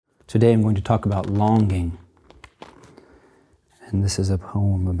Today I'm going to talk about longing. And this is a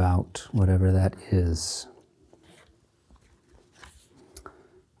poem about whatever that is.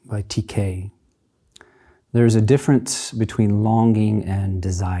 By TK. There's a difference between longing and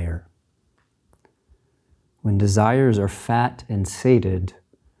desire. When desires are fat and sated,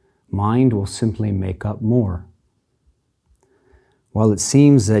 mind will simply make up more. While it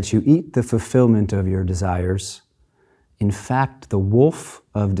seems that you eat the fulfillment of your desires, in fact, the wolf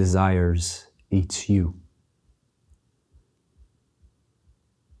of desires eats you.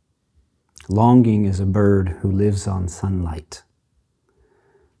 Longing is a bird who lives on sunlight.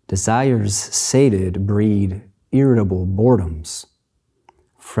 Desires sated breed irritable boredoms,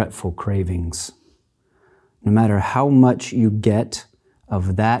 fretful cravings. No matter how much you get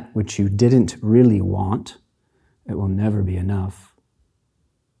of that which you didn't really want, it will never be enough.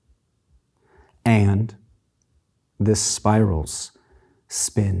 And this spirals,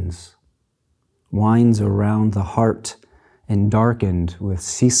 spins, winds around the heart and darkened with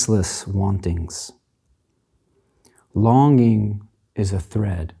ceaseless wantings. Longing is a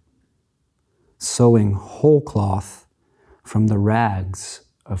thread, sewing whole cloth from the rags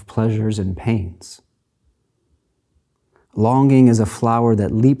of pleasures and pains. Longing is a flower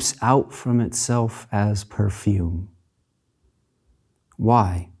that leaps out from itself as perfume.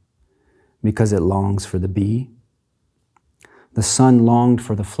 Why? Because it longs for the bee. The sun longed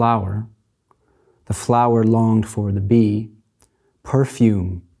for the flower longed for the bee.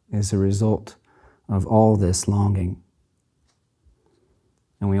 Perfume is a result of all this longing.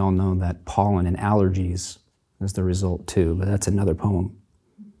 And we all know that pollen and allergies is the result too, but that's another poem.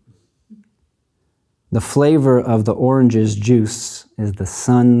 The flavor of the orange's juice is the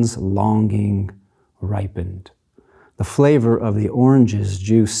sun's longing ripened. The flavor of the orange's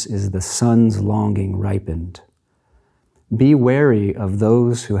juice is the sun's longing ripened. Be wary of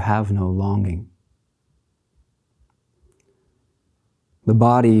those who have no longing. The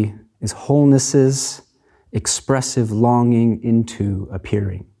body is wholeness's expressive longing into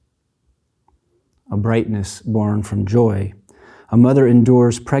appearing. A brightness born from joy. A mother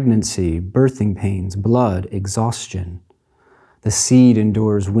endures pregnancy, birthing pains, blood, exhaustion. The seed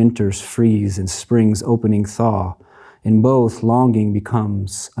endures winter's freeze and spring's opening thaw. In both, longing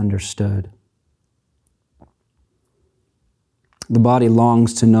becomes understood. The body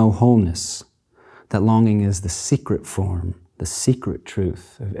longs to know wholeness. That longing is the secret form, the secret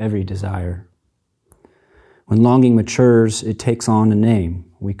truth of every desire. When longing matures, it takes on a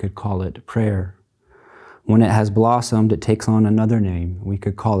name. We could call it prayer. When it has blossomed, it takes on another name. We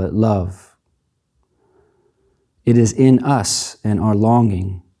could call it love. It is in us and our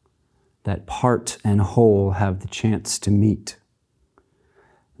longing that part and whole have the chance to meet.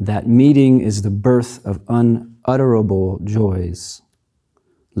 That meeting is the birth of unutterable joys.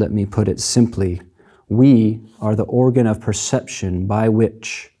 Let me put it simply. We are the organ of perception by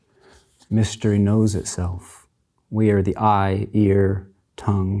which mystery knows itself. We are the eye, ear,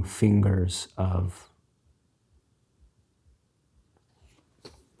 tongue, fingers of.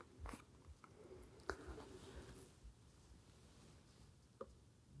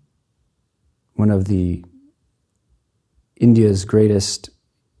 One of the India's greatest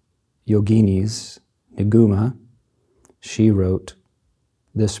yoginis, Niguma, she wrote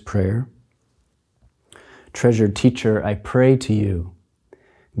this prayer. Treasured teacher, I pray to you,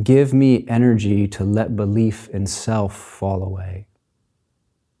 give me energy to let belief in self fall away.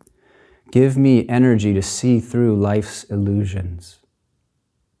 Give me energy to see through life's illusions.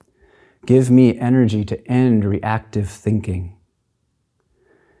 Give me energy to end reactive thinking.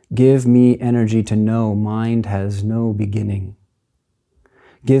 Give me energy to know mind has no beginning.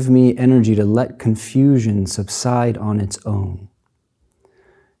 Give me energy to let confusion subside on its own.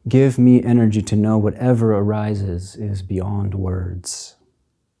 Give me energy to know whatever arises is beyond words.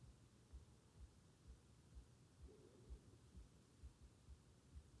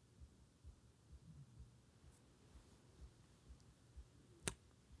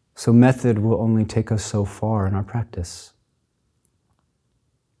 So method will only take us so far in our practice.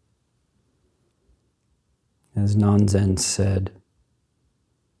 As Nanzen said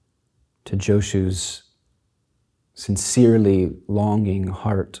to Joshu's sincerely longing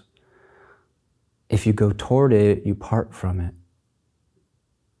heart, if you go toward it, you part from it.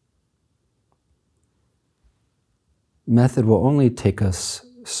 Method will only take us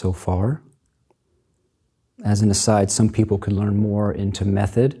so far. As an aside, some people could learn more into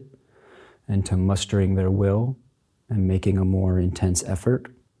method and to mustering their will and making a more intense effort.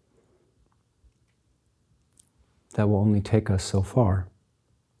 That will only take us so far.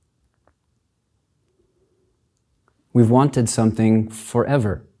 We've wanted something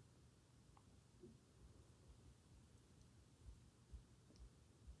forever.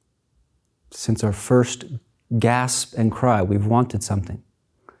 Since our first gasp and cry, we've wanted something.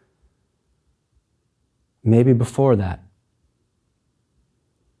 Maybe before that.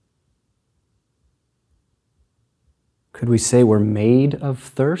 Could we say we're made of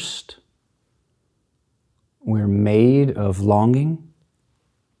thirst? We're made of longing?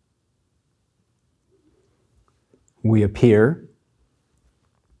 We appear.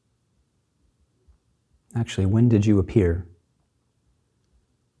 Actually, when did you appear?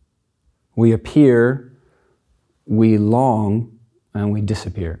 We appear, we long, and we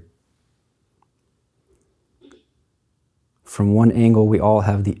disappear. From one angle, we all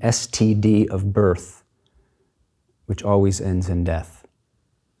have the STD of birth, which always ends in death.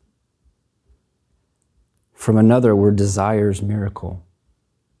 From another, we're desire's miracle.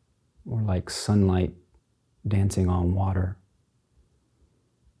 We're like sunlight dancing on water.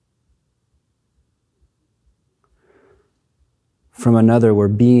 From another, we're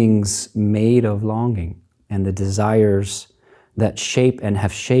beings made of longing and the desires that shape and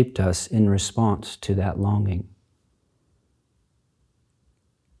have shaped us in response to that longing.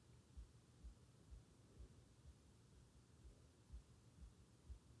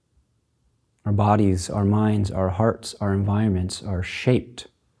 Our bodies, our minds, our hearts, our environments are shaped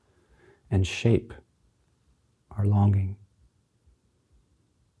and shape our longing.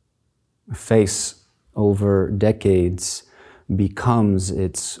 A face over decades becomes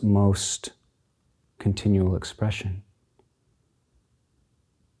its most continual expression.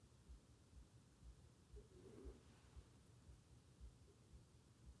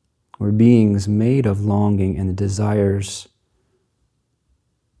 We're beings made of longing and the desires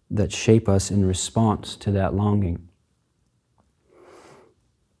that shape us in response to that longing.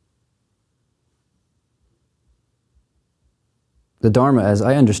 The Dharma, as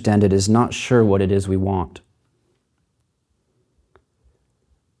I understand it, is not sure what it is we want.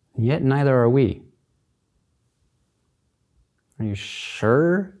 Yet neither are we. Are you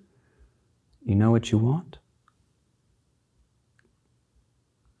sure you know what you want?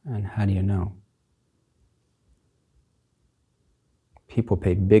 And how do you know? People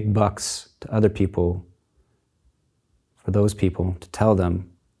pay big bucks to other people for those people to tell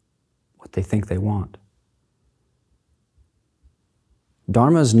them what they think they want.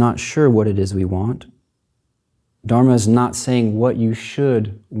 Dharma is not sure what it is we want. Dharma is not saying what you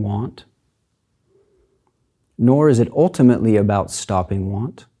should want, nor is it ultimately about stopping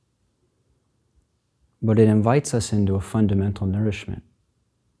want, but it invites us into a fundamental nourishment.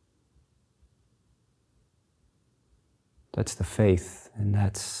 That's the faith, and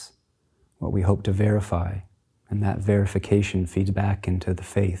that's what we hope to verify, and that verification feeds back into the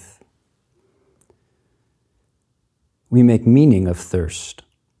faith. We make meaning of thirst.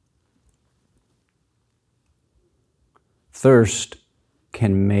 Thirst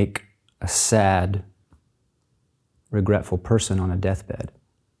can make a sad, regretful person on a deathbed.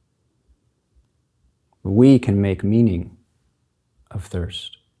 We can make meaning of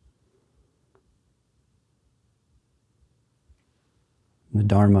thirst. The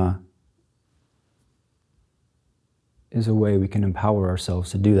Dharma is a way we can empower ourselves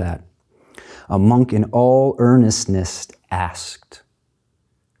to do that. A monk in all earnestness asked.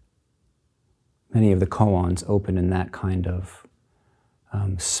 Many of the koans open in that kind of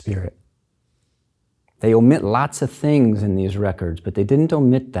spirit. They omit lots of things in these records, but they didn't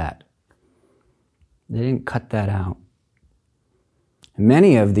omit that. They didn't cut that out. And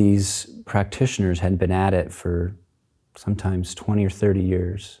many of these practitioners had been at it for sometimes 20 or 30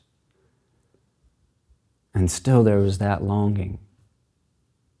 years. And still there was that longing.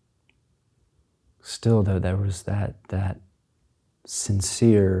 Still there was that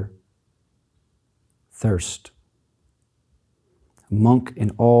sincere thirst. A monk in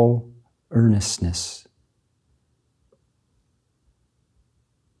all earnestness.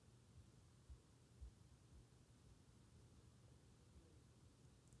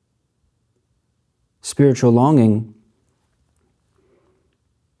 Spiritual longing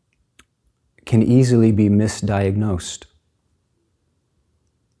can easily be misdiagnosed.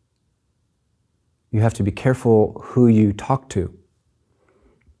 You have to be careful who you talk to,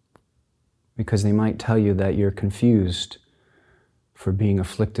 because they might tell you that you're confused for being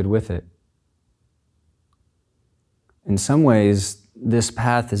afflicted with it. In some ways, this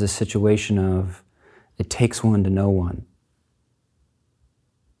path is a situation of it takes one to know one.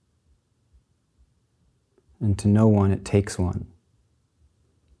 And to know one, it takes one.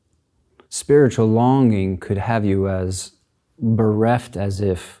 Spiritual longing could have you as bereft as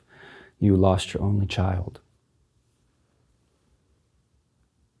if you lost your only child.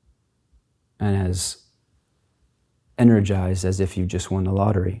 And as energized as if you just won the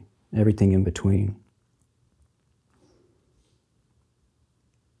lottery. everything in between.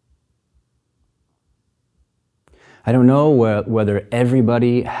 I don't know whether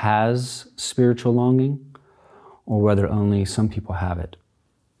everybody has spiritual longing or whether only some people have it.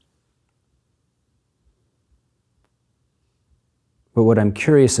 But what I'm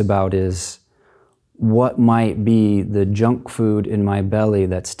curious about is what might be the junk food in my belly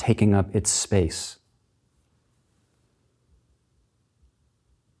that's taking up its space.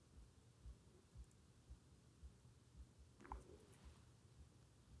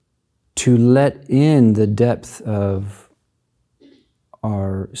 To let in the depth of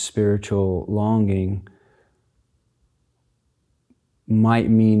our spiritual longing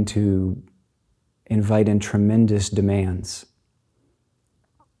might mean to invite in tremendous demands.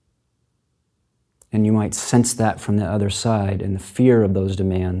 And you might sense that from the other side, and the fear of those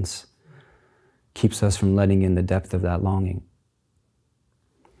demands keeps us from letting in the depth of that longing.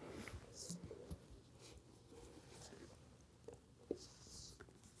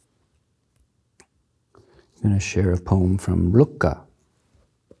 I'm going to share a poem from Rukka.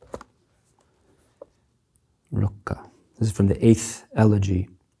 Rukka. This is from the 8th Elegy.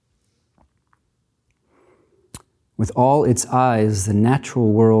 With all its eyes, the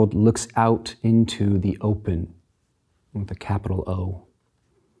natural world looks out into the open, with a capital O,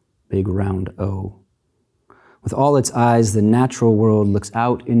 big round O. With all its eyes, the natural world looks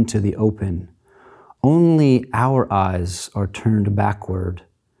out into the open. Only our eyes are turned backward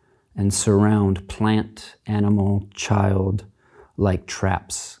and surround plant, animal, child like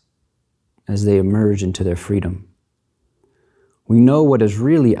traps as they emerge into their freedom. We know what is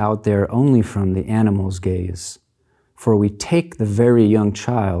really out there only from the animal's gaze, for we take the very young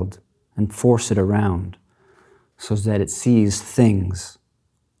child and force it around so that it sees things,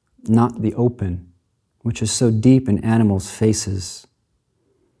 not the open, which is so deep in animals' faces,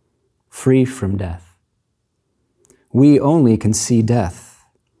 free from death. We only can see death.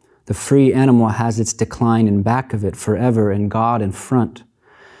 The free animal has its decline in back of it forever and God in front.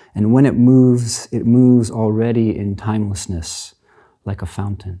 And when it moves already in timelessness like a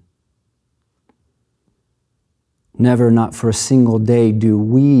fountain. Never, not for a single day, do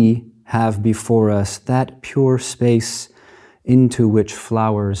we have before us that pure space into which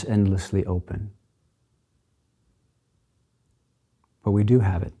flowers endlessly open. But we do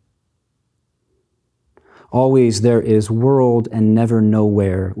have it. Always there is world and never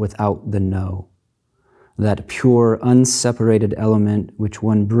nowhere without the no. That pure, unseparated element which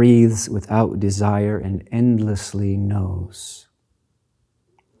one breathes without desire and endlessly knows.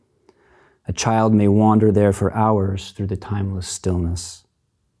 A child may wander there for hours through the timeless stillness,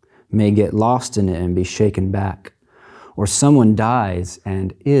 may get lost in it and be shaken back, or someone dies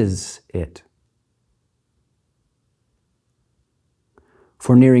and is it.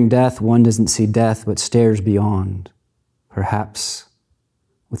 For nearing death, one doesn't see death but stares beyond, perhaps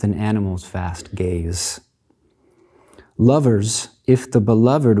with an animal's vast gaze. Lovers, if the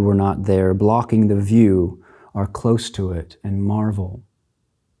beloved were not there blocking the view, are close to it and marvel.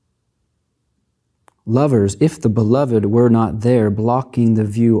 Lovers, if the beloved were not there blocking the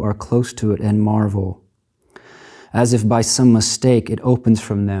view, are close to it and marvel. As if by some mistake it opens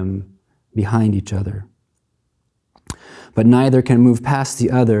from them behind each other. But neither can move past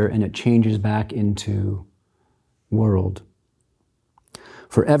the other, and it changes back into world.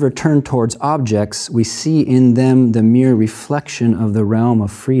 Forever turned towards objects, we see in them the mere reflection of the realm of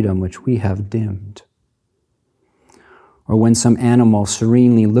freedom which we have dimmed. Or when some animal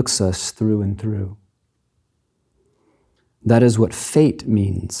serenely looks us through and through. That is what fate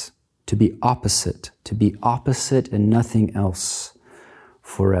means, to be opposite and nothing else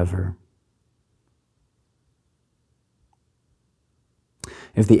forever.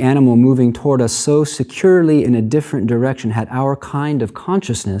 If the animal moving toward us so securely in a different direction had our kind of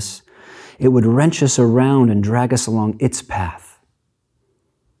consciousness, it would wrench us around and drag us along its path.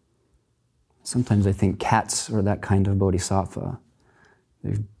 Sometimes I think cats are that kind of bodhisattva.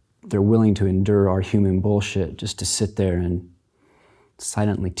 They're willing to endure our human bullshit just to sit there and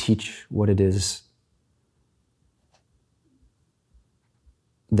silently teach what it is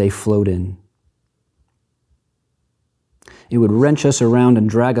they float in. It would wrench us around and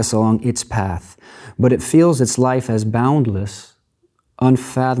drag us along its path, but it feels its life as boundless,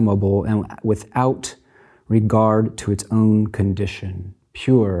 unfathomable, and without regard to its own condition,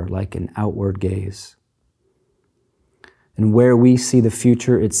 pure like an outward gaze. And where we see the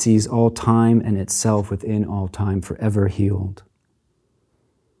future, it sees all time and itself within all time, forever healed.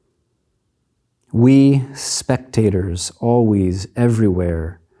 We, spectators, always,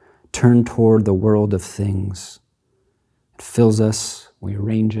 everywhere, turn toward the world of things. It fills us, we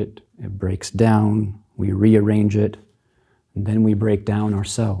arrange it, it breaks down, we rearrange it, and then we break down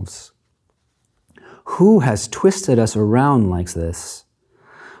ourselves. Who has twisted us around like this?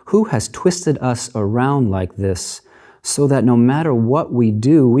 Who has twisted us around like this so that no matter what we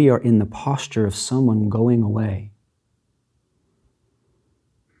do, we are in the posture of someone going away?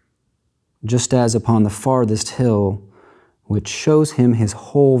 Just as upon the farthest hill, which shows him his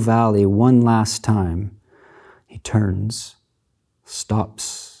whole valley one last time, he turns,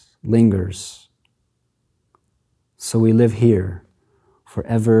 stops, lingers. So we live here,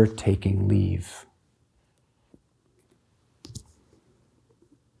 forever taking leave.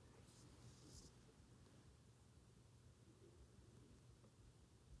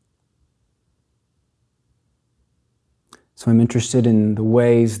 So I'm interested in the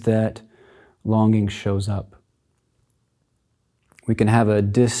ways that longing shows up. We can have a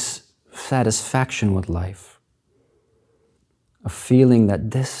dissatisfaction with life, a feeling that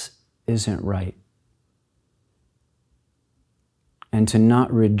this isn't right. And to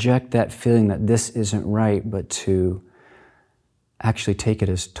not reject that feeling that this isn't right, but to actually take it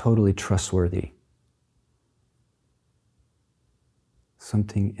as totally trustworthy.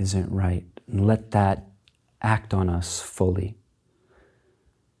 Something isn't right. And let that act on us fully.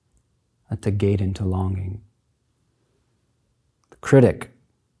 Let the gate into longing. The critic.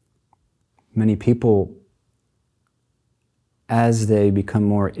 Many people, as they become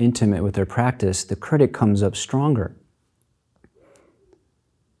more intimate with their practice, the critic comes up stronger.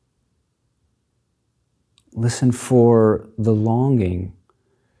 Listen for the longing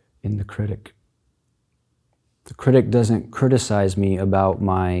in the critic. The critic doesn't criticize me about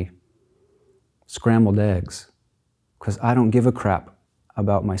my scrambled eggs, because I don't give a crap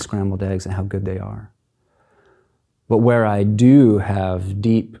about my scrambled eggs and how good they are. But where I do have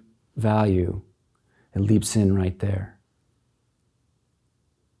deep value, it leaps in right there.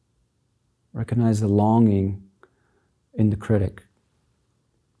 Recognize the longing in the critic.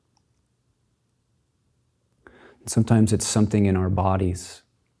 Sometimes it's something in our bodies,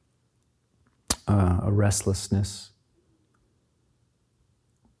 a restlessness,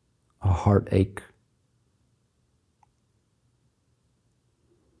 a heartache.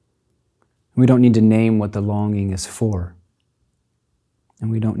 We don't need to name what the longing is for. And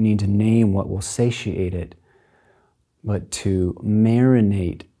we don't need to name what will satiate it, but to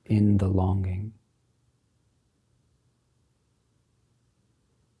marinate in the longing.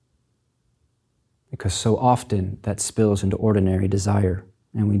 Because so often that spills into ordinary desire,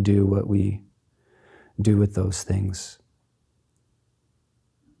 and we do what we do with those things.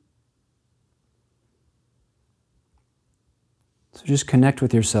 So just connect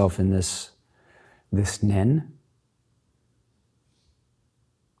with yourself in this nen.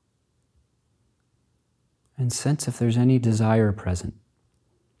 And sense if there's any desire present.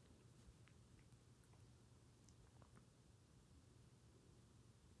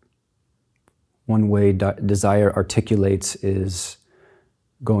 One way desire articulates is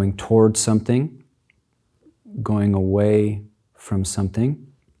going towards something, going away from something,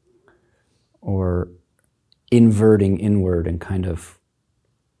 or inverting inward and kind of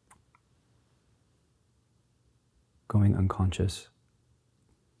going unconscious.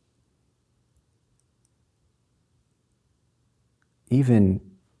 Even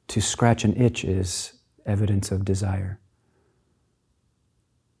to scratch an itch is evidence of desire.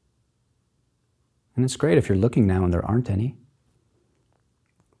 And it's great if you're looking now and there aren't any.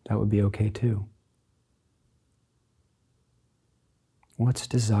 That would be okay too. What's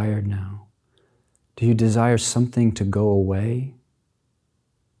desired now? Do you desire something to go away?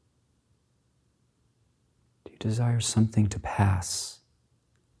 Do you desire something to pass?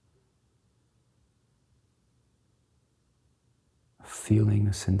 A feeling,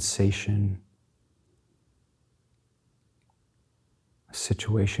 a sensation, a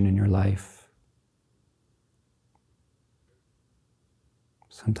situation in your life.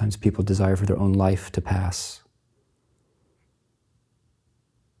 Sometimes people desire for their own life to pass,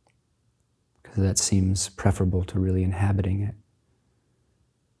 because that seems preferable to really inhabiting it.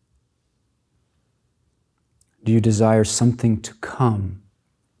 Do you desire something to come?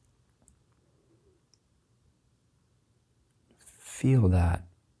 Feel that.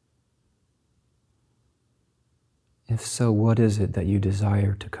 If so, what is it that you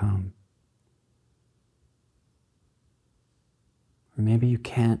desire to come? Or maybe you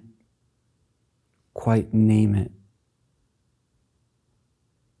can't quite name it.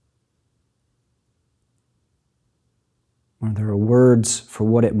 Or there are words for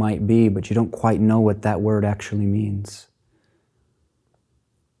what it might be, but you don't quite know what that word actually means.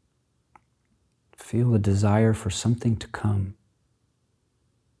 Feel the desire for something to come.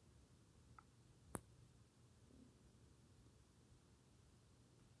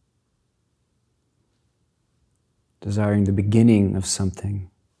 Desiring the beginning of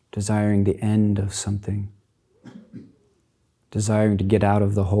something, desiring the end of something, desiring to get out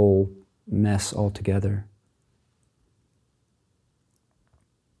of the whole mess altogether.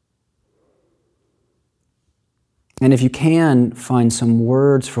 And if you can, find some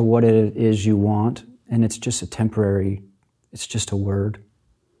words for what it is you want, and it's just it's just a word.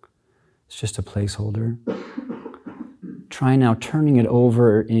 It's just a placeholder. Try now turning it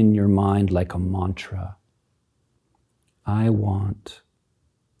over in your mind like a mantra. I want,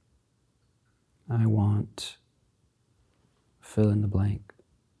 fill in the blank.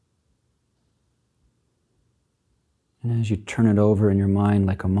 And as you turn it over in your mind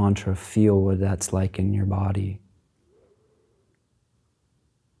like a mantra, feel what that's like in your body.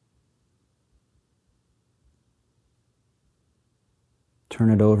 Turn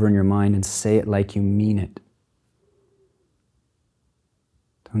it over in your mind and say it like you mean it.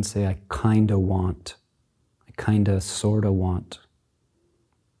 Don't say, I kinda want. I kinda sorta want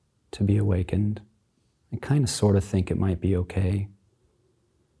to be awakened. I kinda sorta think it might be okay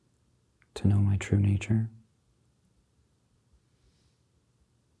to know my true nature.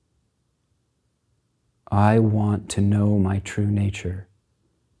 I want to know my true nature.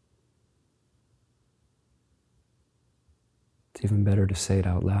 It's even better to say it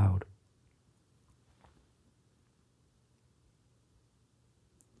out loud.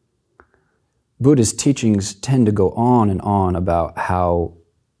 Buddha's teachings tend to go on and on about how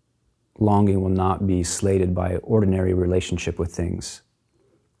longing will not be slated by ordinary relationship with things.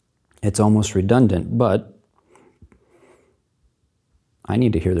 It's almost redundant, but I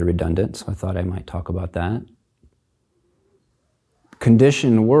need to hear the redundant, so I thought I might talk about that.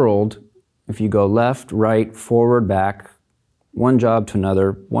 Conditioned world, if you go left, right, forward, back, one job to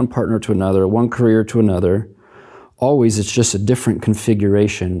another, one partner to another, one career to another, always it's just a different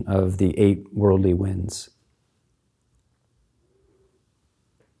configuration of the 8 worldly winds.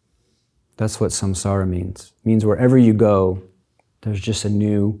 That's what samsara means. It means wherever you go, there's just a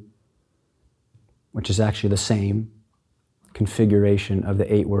new, which is actually the same, configuration of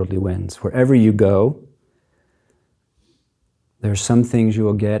the 8 worldly winds. Wherever you go, there are some things you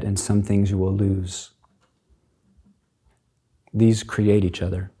will get and some things you will lose. These create each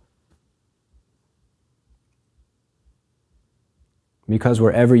other. Because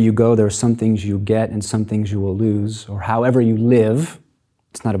wherever you go, there are some things you get and some things you will lose, or however you live.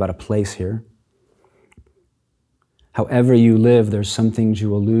 It's not about a place here. However you live, there's some things you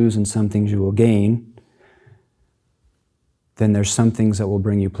will lose and some things you will gain. Then there's some things that will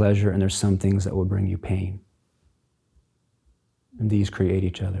bring you pleasure and there's some things that will bring you pain. And these create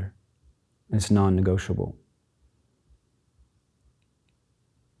each other. It's non-negotiable.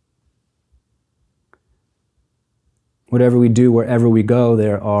 Whatever we do, wherever we go,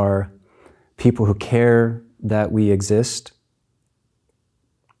 there are people who care that we exist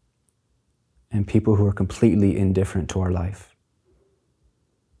and people who are completely indifferent to our life.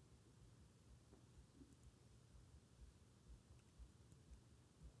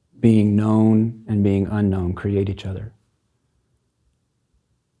 Being known and being unknown create each other.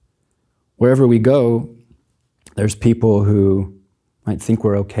 Wherever we go, there's people who might think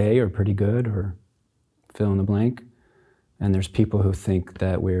we're okay or pretty good or fill in the blank. And there's people who think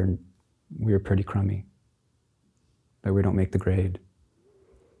that we're pretty crummy, that we don't make the grade.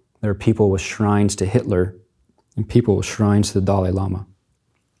 There are people with shrines to Hitler and people with shrines to the Dalai Lama.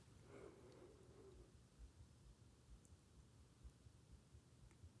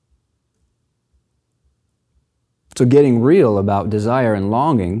 So getting real about desire and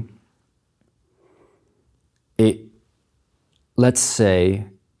longing, let's say,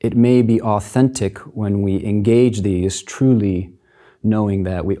 it may be authentic when we engage these truly knowing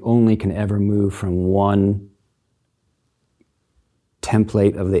that we only can ever move from one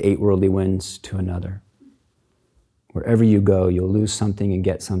template of the 8 worldly winds to another. Wherever you go, you'll lose something and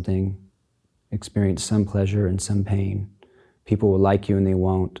get something, experience some pleasure and some pain. People will like you and they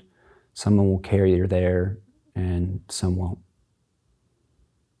won't. Someone will care you're there and some won't.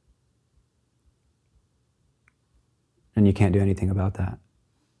 And you can't do anything about that.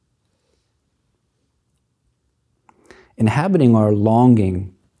 Inhabiting our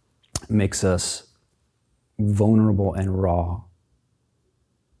longing makes us vulnerable and raw.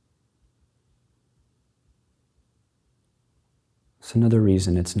 It's another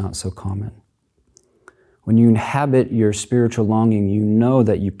reason it's not so common. When you inhabit your spiritual longing, you know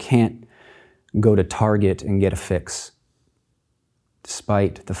that you can't go to Target and get a fix,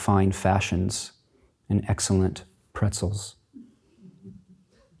 despite the fine fashions and excellent pretzels.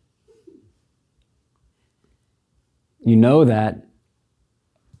 You know that,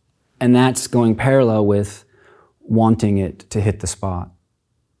 and that's going parallel with wanting it to hit the spot.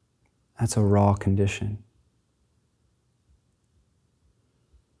 That's a raw condition.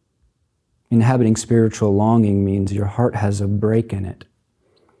 Inhabiting spiritual longing means your heart has a break in it.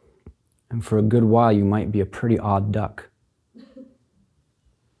 And for a good while, you might be a pretty odd duck.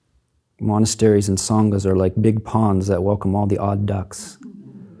 Monasteries and sanghas are like big ponds that welcome all the odd ducks.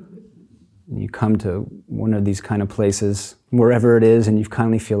 And you come to one of these kind of places, wherever it is, and you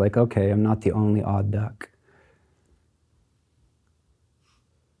kindly feel like, okay, I'm not the only odd duck.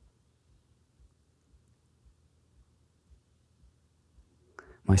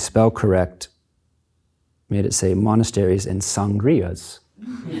 My spell correct made it say monasteries and sangrias.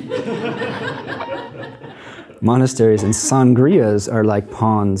 Monasteries and sangrias are like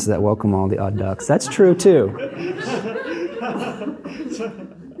ponds that welcome all the odd ducks. That's true too.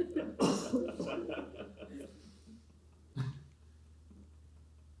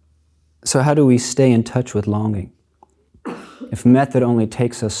 So how do we stay in touch with longing? If method only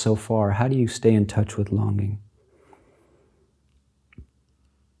takes us so far, how do you stay in touch with longing?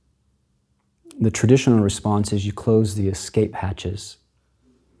 The traditional response is you close the escape hatches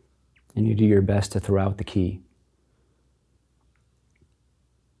and you do your best to throw out the key.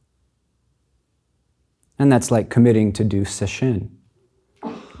 And that's like committing to do sesshin.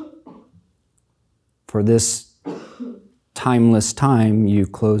 For this timeless time, you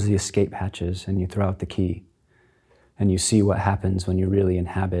close the escape hatches and you throw out the key. And you see what happens when you really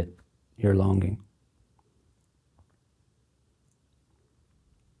inhabit your longing.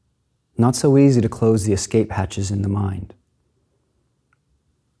 Not so easy to close the escape hatches in the mind.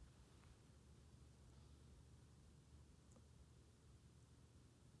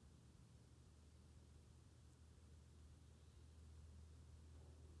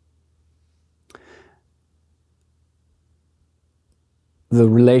 The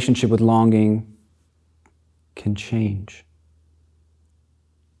relationship with longing can change.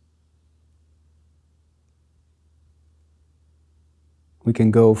 We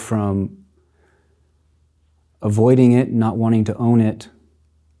can go from avoiding it, not wanting to own it,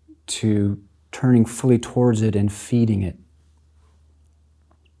 to turning fully towards it and feeding it.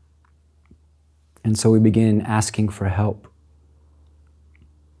 And so we begin asking for help.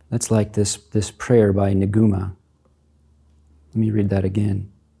 That's like this prayer by Naguma. Let me read that again.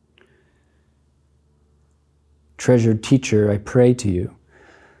 Treasured teacher, I pray to you.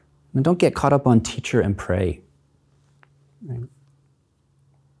 Now don't get caught up on teacher and pray. Right?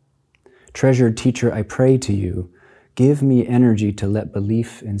 Treasured teacher, I pray to you. Give me energy to let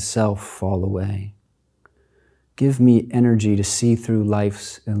belief in self fall away. Give me energy to see through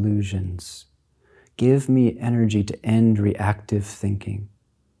life's illusions. Give me energy to end reactive thinking.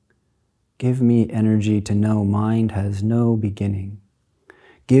 Give me energy to know mind has no beginning.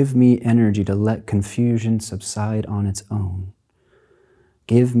 Give me energy to let confusion subside on its own.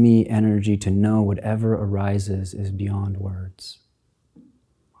 Give me energy to know whatever arises is beyond words.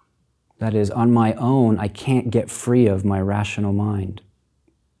 That is, on my own, I can't get free of my rational mind.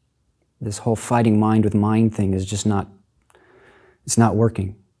 This whole fighting mind with mind thing is just not, it's not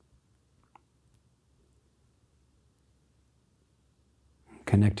working.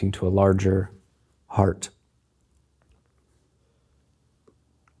 Connecting to a larger heart.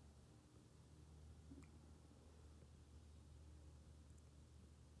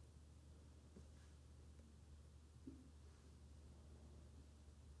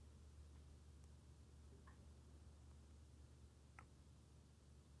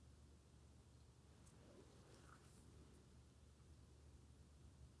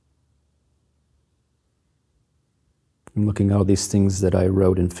 I'm looking at all these things that I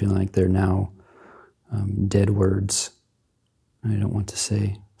wrote and feeling like they're now dead words. I don't want to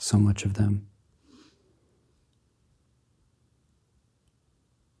say so much of them.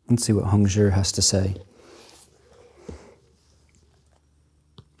 Let's see what Hongzhi has to say.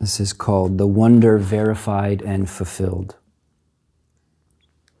 This is called The Wonder Verified and Fulfilled.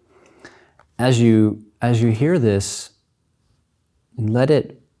 As you hear this, and let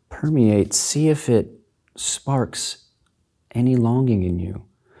it permeate, see if it sparks any longing in you.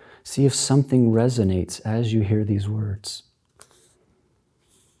 See if something resonates as you hear these words.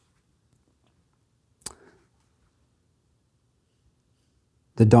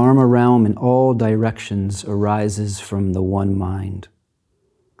 The Dharma realm in all directions arises from the one mind.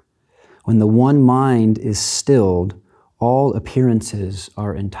 When the one mind is stilled, all appearances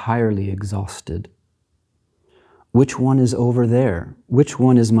are entirely exhausted. Which one is over there? Which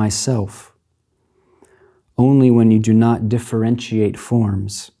one is myself? only when you do not differentiate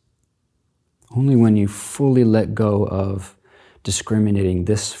forms, only when you fully let go of discriminating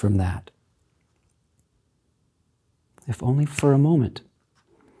this from that. If only for a moment.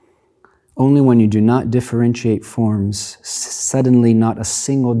 Only when you do not differentiate forms, suddenly not a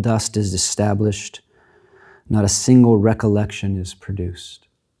single dust is established, not a single recollection is produced.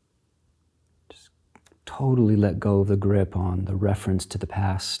 Just totally let go of the grip on the reference to the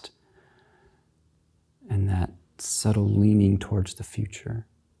past and that subtle leaning towards the future.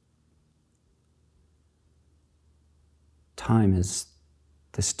 Time is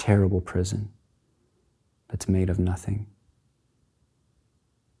this terrible prison that's made of nothing.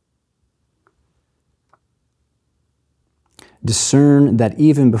 Discern that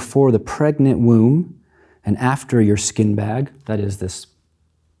even before the pregnant womb and after your skin bag, that is this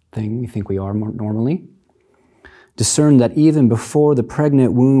thing we think we are normally, discern that even before the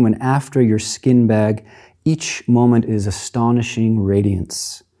pregnant womb and after your skin bag, each moment is astonishing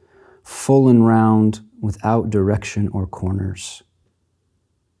radiance, full and round, without direction or corners.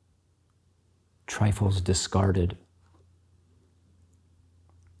 Trifles discarded.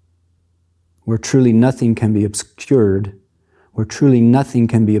 Where truly nothing can be obscured,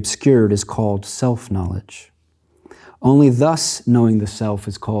 is called self-knowledge. Only thus knowing the self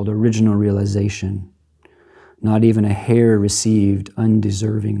is called original realization, not even a hair received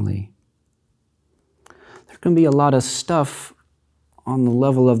undeservingly. There can be a lot of stuff on the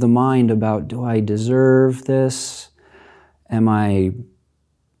level of the mind about, do I deserve this? Am I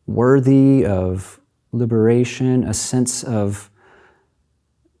worthy of liberation? A sense of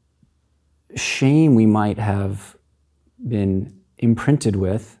shame we might have been imprinted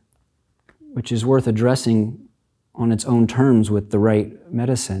with, which is worth addressing on its own terms with the right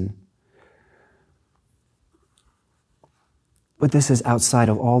medicine. But this is outside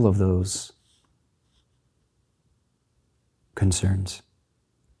of all of those concerns.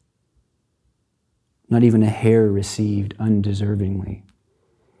 Not even a hair received undeservingly.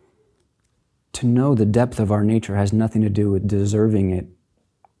 To know the depth of our nature has nothing to do with deserving it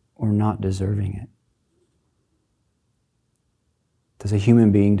or not deserving it. Does a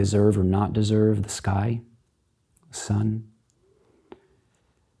human being deserve or not deserve the sky, the sun?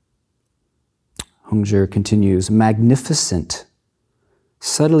 Hongzhi continues, magnificent,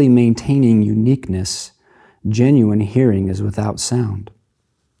 subtly maintaining uniqueness, genuine hearing is without sound.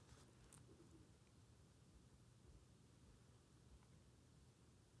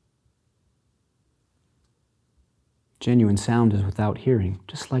 Genuine sound is without hearing,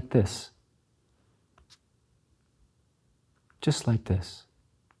 just like this. Just like this.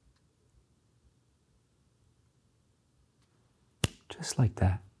 Just like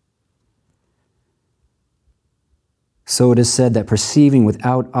that. So it is said that perceiving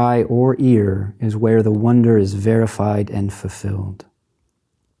without eye or ear is where the wonder is verified and fulfilled.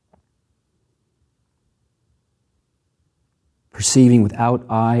 Perceiving without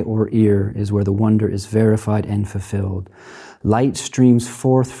eye or ear is where the wonder is verified and fulfilled. Light streams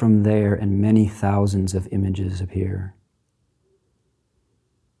forth from there and many thousands of images appear.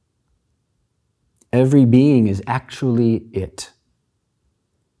 Every being is actually it.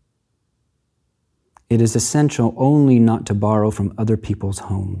 It is essential only not to borrow from other people's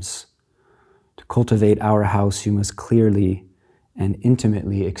homes. To cultivate our house, you must clearly and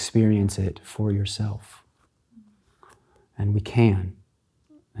intimately experience it for yourself. And we can,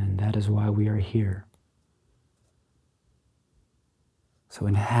 and that is why we are here. So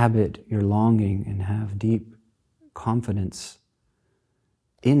inhabit your longing and have deep confidence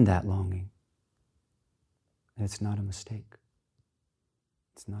in that longing. It's not a mistake.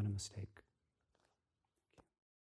 It's not a mistake.